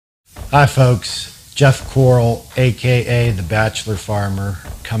Hi folks, Jeff Coral, aka The Bachelor Farmer,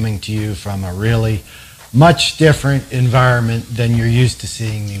 coming to you from a really much different environment than you're used to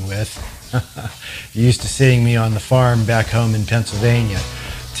seeing me with. You're used to seeing me on the farm back home in Pennsylvania.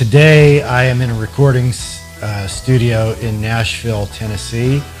 Today I am in a recording studio in Nashville,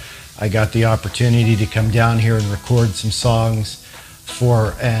 Tennessee. I got the opportunity to come down here and record some songs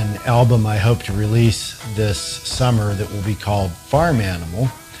for an album I hope to release this summer that will be called Farm Animal.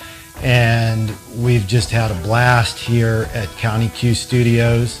 And we've just had a blast here at County Q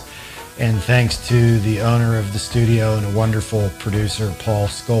Studios, and thanks to the owner of the studio and a wonderful producer, Paul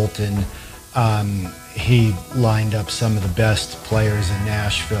Skolton, he lined up some of the best players in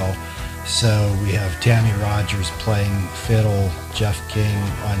Nashville. So we have Tammy Rogers playing fiddle, Jeff King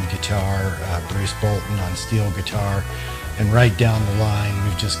on guitar, Bruce Bolton on steel guitar, and right down the line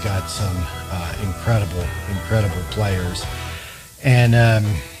we've just got some incredible players. And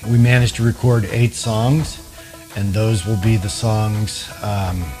we managed to record 8 songs, and those will be the songs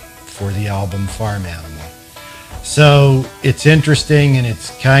for the album Farm Animal. So it's interesting and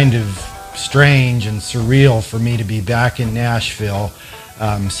it's kind of strange and surreal for me to be back in Nashville.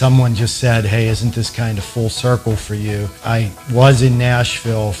 Someone just said, hey, isn't this kind of full circle for you? I was in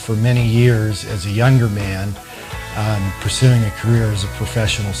Nashville for many years as a younger man, pursuing a career as a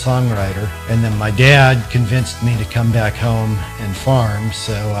professional songwriter, and then my dad convinced me to come back home and farm,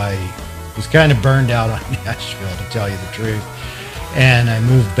 so I was kind of burned out on Nashville, to tell you the truth, and I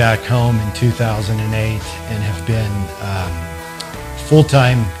moved back home in 2008 and have been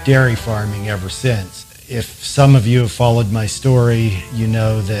full-time dairy farming ever since. If some of you have followed my story, you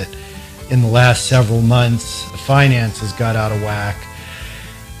know that in the last several months the finances got out of whack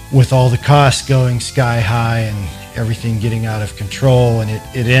with all the costs going sky high and everything getting out of control, and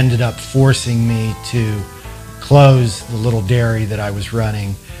it ended up forcing me to close the little dairy that I was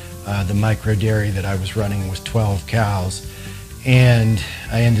running, the micro dairy that I was running with 12 cows, and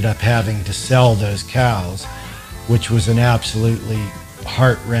I ended up having to sell those cows, which was an absolutely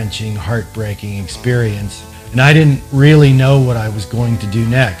heart-wrenching, heartbreaking experience. And I didn't really know what I was going to do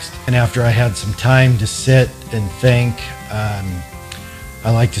next. And after I had some time to sit and think, I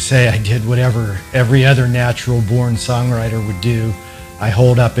like to say I did whatever every other natural-born songwriter would do. I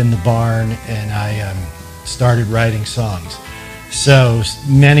holed up in the barn and I started writing songs. So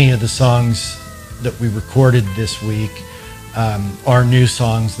many of the songs that we recorded this week are new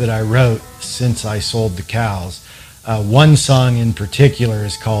songs that I wrote since I sold the cows. One song in particular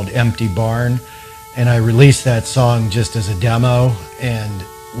is called Empty Barn, and I released that song just as a demo, and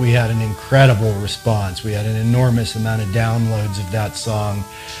we had an incredible response. We had an enormous amount of downloads of that song,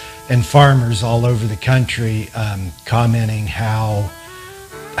 and farmers all over the country commenting how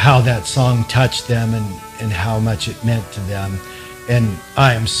that song touched them and how much it meant to them. And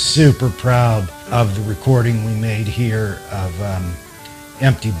I am super proud of the recording we made here of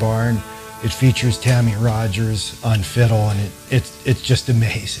Empty Barn. It features Tammy Rogers on fiddle, and it's just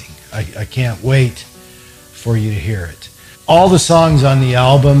amazing. I can't wait for you to hear it. All the songs on the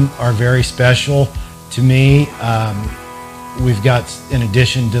album are very special to me. We've got, in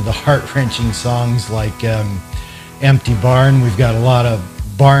addition to the heart-wrenching songs like Empty Barn, we've got a lot of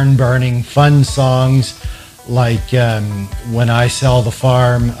barn-burning fun songs like When I Sell the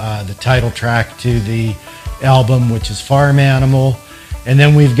Farm, the title track to the album, which is Farm Animal. And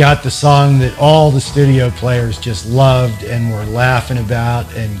then we've got the song that all the studio players just loved and were laughing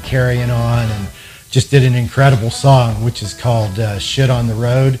about and carrying on, and just did an incredible song, which is called Shit on the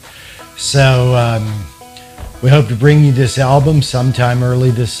Road. So we hope to bring you this album sometime early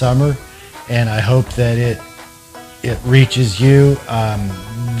this summer, and I hope that it reaches you.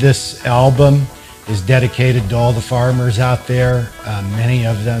 This album is dedicated to all the farmers out there, many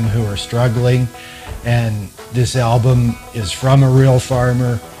of them who are struggling, and this album is from a real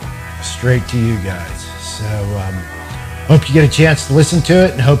farmer straight to you guys. So hope you get a chance to listen to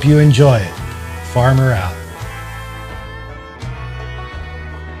it and hope you enjoy it. Farmer out.